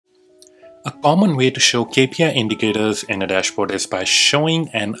A common way to show KPI indicators in a dashboard is by showing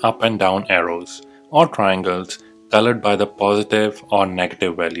an up and down arrows or triangles colored by the positive or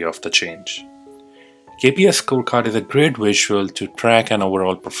negative value of the change. KPI scorecard is a great visual to track an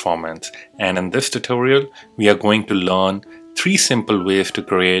overall performance, and in this tutorial we are going to learn 3 simple ways to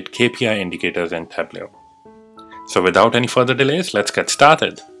create KPI indicators in Tableau. So without any further delays, let's get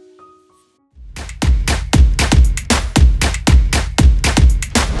started.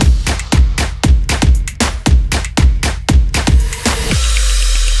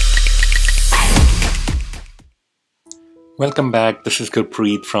 Welcome back, this is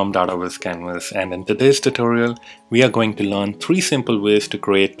Gurpreet from DataViz Canvas, and in today's tutorial we are going to learn 3 simple ways to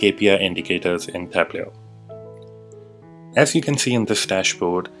create KPI indicators in Tableau. As you can see in this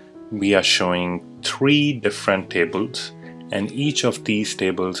dashboard, we are showing 3 different tables, and each of these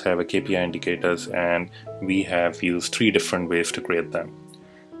tables have a KPI indicators, and we have used 3 different ways to create them.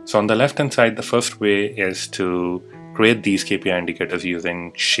 So on the left hand side, the first way is to create these KPI indicators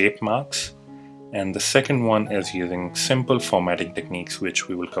using shape marks. And the second one is using simple formatting techniques, which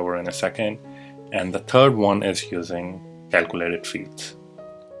we will cover in a second. And the third one is using calculated fields.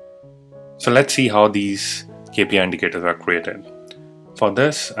 So let's see how these KPI indicators are created. For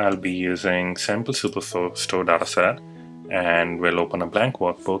this, I'll be using sample superstore dataset, and we'll open a blank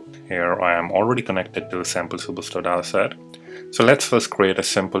workbook. Here I am already connected to a sample superstore dataset. So let's first create a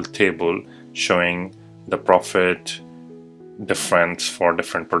simple table showing the profit difference for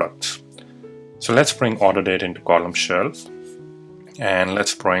different products. So let's bring order date into column shelf, and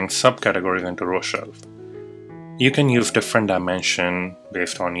let's bring subcategories into row shelf. You can use different dimension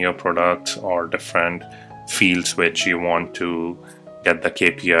based on your products or different fields which you want to get the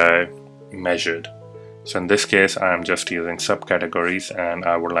KPI measured. So in this case, I am just using subcategories, and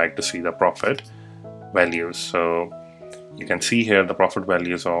I would like to see the profit values. So you can see here the profit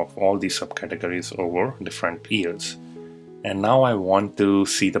values of all these subcategories over different years. And now I want to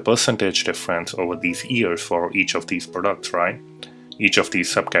see the percentage difference over these years for each of these products, right? Each of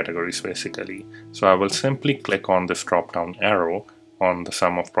these subcategories basically. So I will simply click on this drop down arrow on the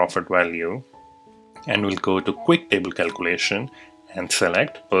sum of profit value, and we'll go to quick table calculation and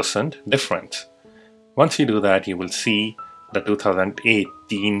select percent difference. Once you do that, you will see the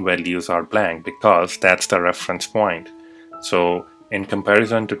 2018 values are blank because that's the reference point. So in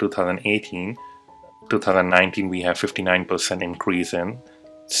comparison to 2019 we have 59% increase in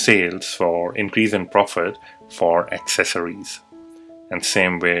sales for increase in profit for accessories, and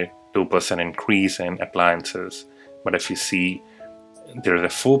same way 2% increase in appliances. But if you see, there is a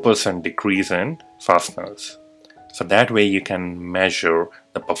 4% decrease in fasteners. So that way you can measure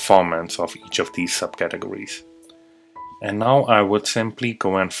the performance of each of these subcategories. And now I would simply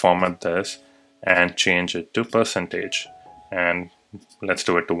go and format this and change it to percentage, and let's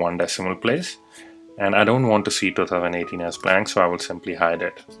do it to 1 decimal place. And I don't want to see 2018 as blank, so I will simply hide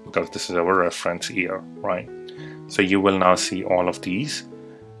it because this is our reference year, right? So you will now see all of these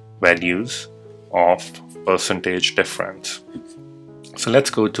values of percentage difference. So let's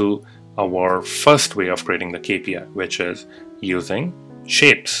go to our first way of creating the KPI, which is using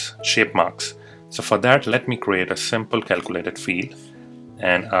shape marks. So for that, let me create a simple calculated field,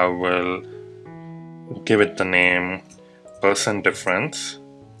 and I will give it the name percent difference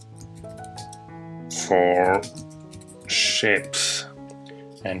for shapes.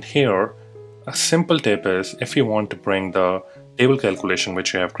 And here a simple tip is, if you want to bring the table calculation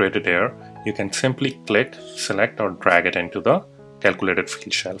which you have created here, you can simply click, select or drag it into the calculated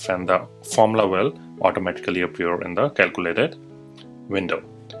field shelf, and the formula will automatically appear in the calculated window.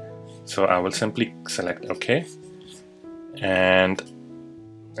 So I will simply select OK, and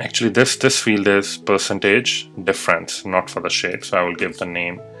actually this field is percentage difference, not for the shape, so I will give the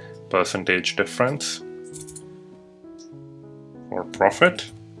name percentage difference for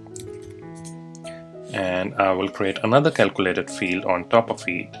profit, and I will create another calculated field on top of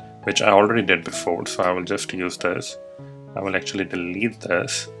it, which I already did before, so I will just use this. I will actually delete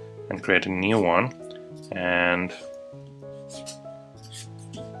this and create a new one, and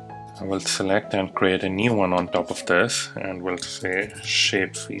I will select and create a new one on top of this, and we'll say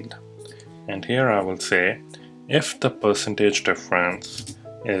shape field. And here I will say, if the percentage difference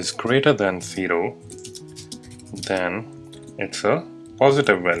is greater than 0, then it's a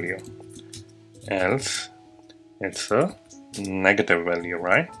positive value, else it's a negative value,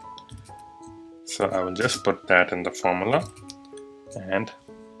 right? So I will just put that in the formula and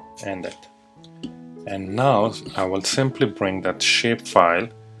end it. And now I will simply bring that shape file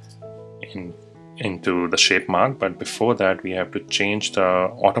into the shape mark, but before that we have to change the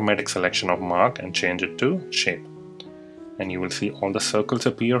automatic selection of mark and change it to shape. And you will see all the circles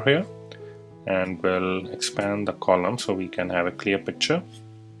appear here. and we'll expand the column so we can have a clear picture.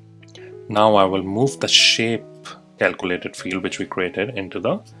 Now I will move the shape calculated field which we created into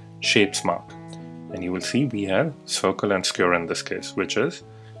the shapes mark, and you will see we have circle and square in this case, which is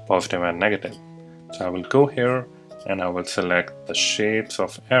positive and negative. So I will go here and I will select the shapes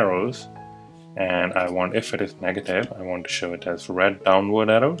of arrows, and I want, if it is negative, I want to show it as red downward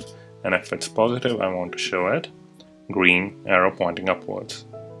arrows, and if it's positive, I want to show it green arrow pointing upwards.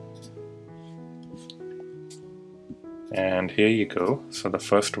 And here you go. So the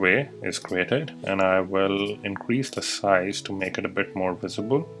first way is created, and I will increase the size to make it a bit more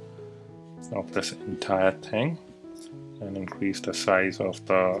visible of this entire thing, and increase the size of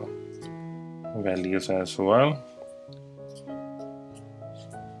the values as well.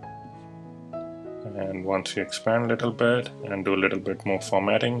 And once you expand a little bit and do a little bit more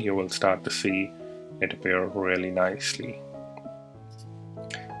formatting, you will start to see it appear really nicely.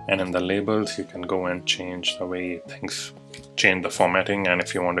 And in the labels, you can go and change the way things change the formatting, and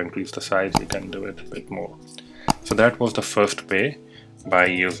if you want to increase the size, you can do it a bit more. So that was the first way, by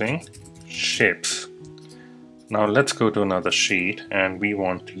using shapes. Now let's go to another sheet, and we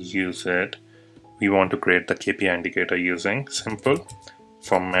want to use it. We want to create the KPI indicator using simple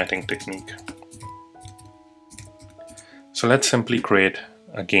formatting technique. So let's simply create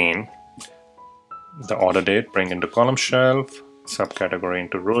again the order date, bring into column shelf, subcategory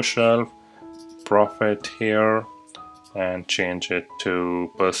into row shelf, profit here, and change it to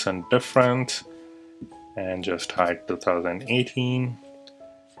 % difference, and just hide 2018.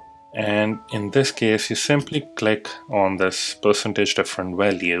 And in this case, you simply click on this % different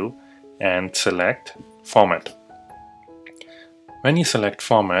value and select format. When you select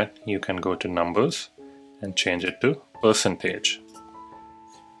format, you can go to numbers and change it to percentage.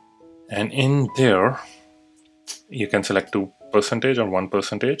 And in there, you can select 2% or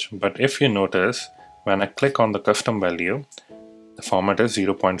 1%, but if you notice, when I click on the custom value, the format is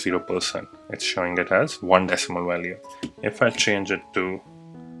 0.0%. It's showing it as 1 decimal value. If I change it to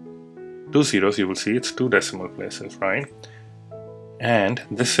 2 zeros, you will see it's 2 decimal places, right? And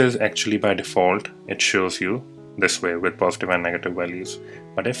this is actually by default, it shows you this way with positive and negative values.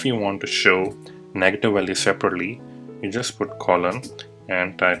 But if you want to show negative values separately, you just put colon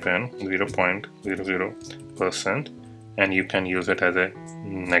and type in 0.00%, and you can use it as a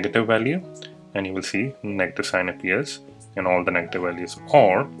negative value, and you will see negative sign appears in all the negative values.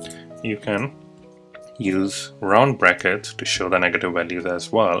 Or you can use round brackets to show the negative values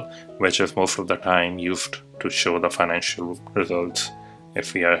as well, which is most of the time used to show the financial results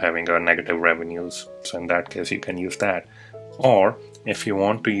if we are having our negative revenues. So in that case, you can use that. Or if you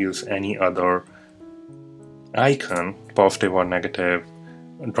want to use any other icon, positive or negative,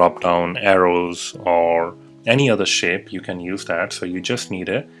 drop down arrows, or any other shape, you can use that. So you just need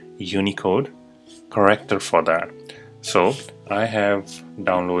a Unicode corrector for that. So I have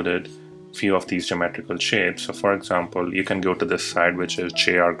downloaded a few of these geometrical shapes. So for example, you can go to this site, which is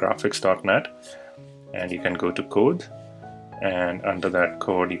jrgraphics.net, and you can go to code, and under that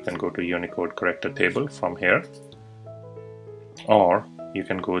code you can go to Unicode corrector table from here, or you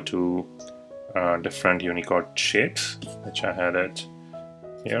can go to different Unicode shapes, which I had it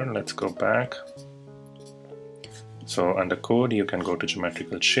here. Let's go back. So under code, you can go to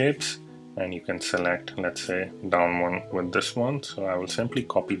geometrical shapes, and you can select, let's say, down one with this one. So I will simply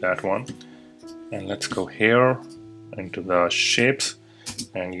copy that one, and let's go here into the shapes,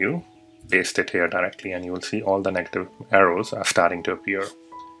 and you paste it here directly, and you will see all the negative arrows are starting to appear.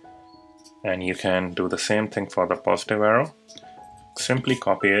 And you can do the same thing for the positive arrow. Simply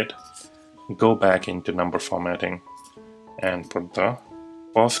copy it, go back into number formatting, and put the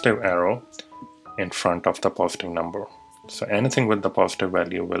positive arrow in front of the positive number. So anything with the positive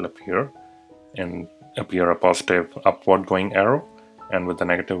value will appear a positive upward going arrow, and with the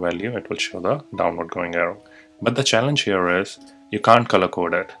negative value it will show the downward going arrow. But the challenge here is you can't color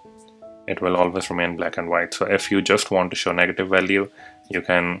code it. It will always remain black and white. So if you just want to show negative value, you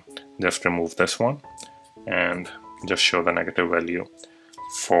can just remove this one and just show the negative value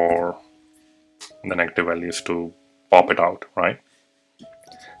for the negative values to pop it out, right?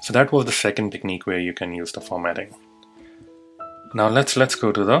 So that was the second technique where you can use the formatting. Now let's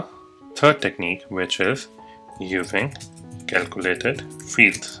go to the third technique, which is using calculated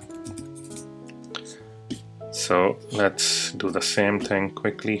fields. So let's do the same thing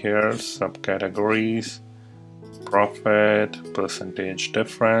quickly here. Subcategories, profit, %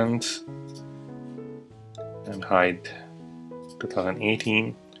 difference, and hide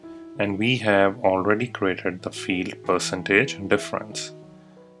 2018. And we have already created the field % difference.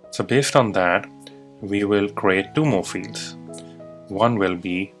 So based on that, we will create 2 more fields. One will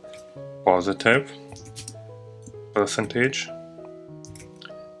be positive percentage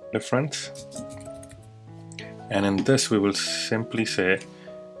difference, and in this we will simply say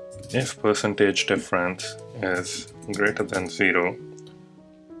if percentage difference is greater than 0,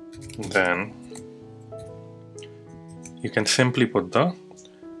 then you can simply put the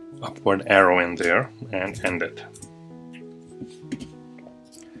upward arrow in there and end it.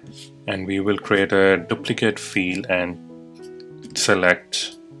 And we will create a duplicate field and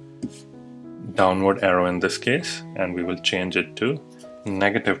select downward arrow in this case, and we will change it to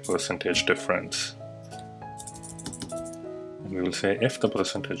negative percentage difference. And we will say if the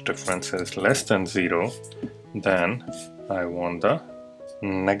percentage difference is less than 0, then I want the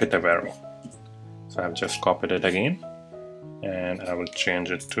negative arrow. So I've just copied it again, and I will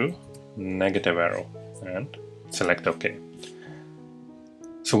change it to negative arrow and select OK.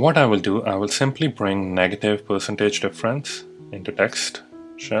 So what I will do, I will simply bring negative percentage difference into text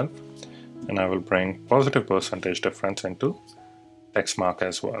shelf, and I will bring positive percentage difference into text mark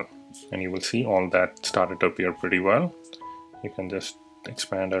as well. And you will see all that started to appear pretty well. You can just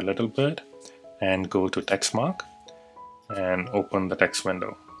expand a little bit and go to text mark and open the text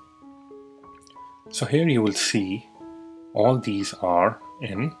window. So here you will see all these are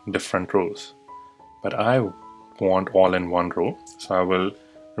in different rows, but I want all in one row, so I will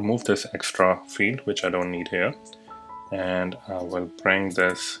remove this extra field which I don't need here, and I will bring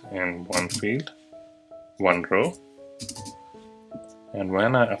this in one field, one row, and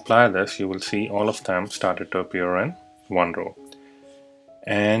when I apply this you will see all of them started to appear in one row.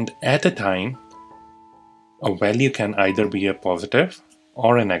 And at a time a value can either be a positive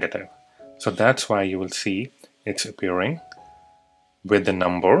or a negative, so that's why you will see it's appearing with the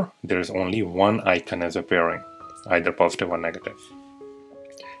number. There is only one icon is appearing, either positive or negative.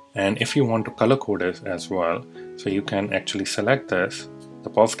 And if you want to color code it as well, so you can actually select this,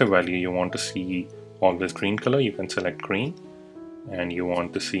 the positive value you want to see always green color, you can select green, and you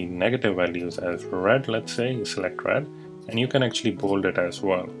want to see negative values as red, let's say, you select red, and you can actually bold it as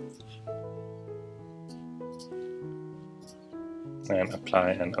well. And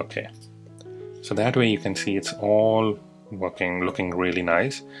apply and OK. So that way you can see it's all working, looking really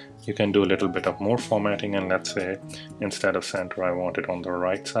nice. You can do a little bit of more formatting, and let's say instead of center I want it on the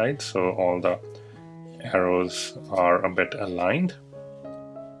right side, so all the arrows are a bit aligned.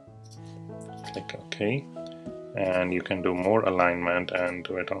 Click OK, and you can do more alignment and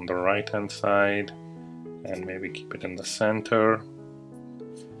do it on the right hand side, and maybe keep it in the center.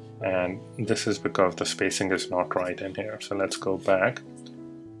 And this is because the spacing is not right in here, so let's go back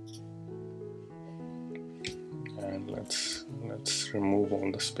and let's remove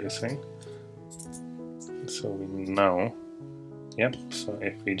all the spacing, so we know. Yep, so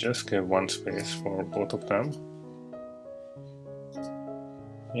if we just give one space for both of them,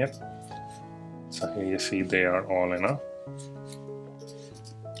 yep, so here you see they are all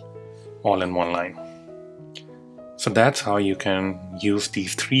in one line. So that's how you can use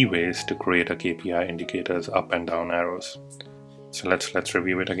these three ways to create a KPI indicators up and down arrows. So let's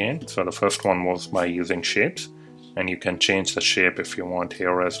review it again. So the first one was by using shapes, and you can change the shape if you want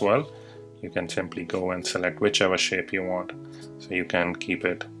here as well. You can simply go and select whichever shape you want. So you can keep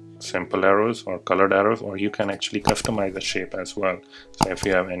it simple arrows or colored arrows, or you can actually customize the shape as well. So if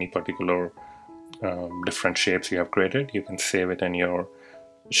you have any particular different shapes you have created, you can save it in your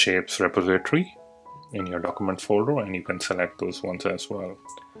shapes repository in your document folder, and you can select those ones as well.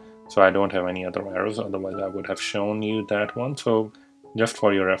 So I don't have any other arrows, otherwise I would have shown you that one. So just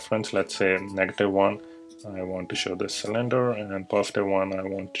for your reference, let's say -1, I want to show this cylinder, and +1 I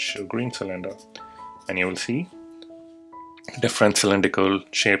want to show green cylinder, and you will see different cylindrical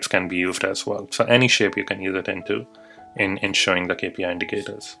shapes can be used as well. So any shape you can use it into in showing the KPI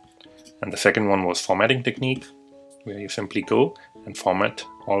indicators. And the second one was formatting technique, where you simply go and format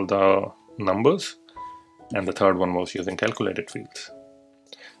all the numbers. And the third one was using calculated fields.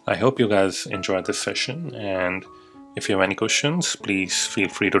 I hope you guys enjoyed this session, and if you have any questions, please feel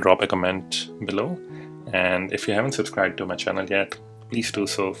free to drop a comment below. And if you haven't subscribed to my channel yet, please do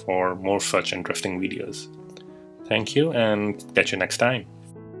so for more such interesting videos. Thank you, and catch you next time.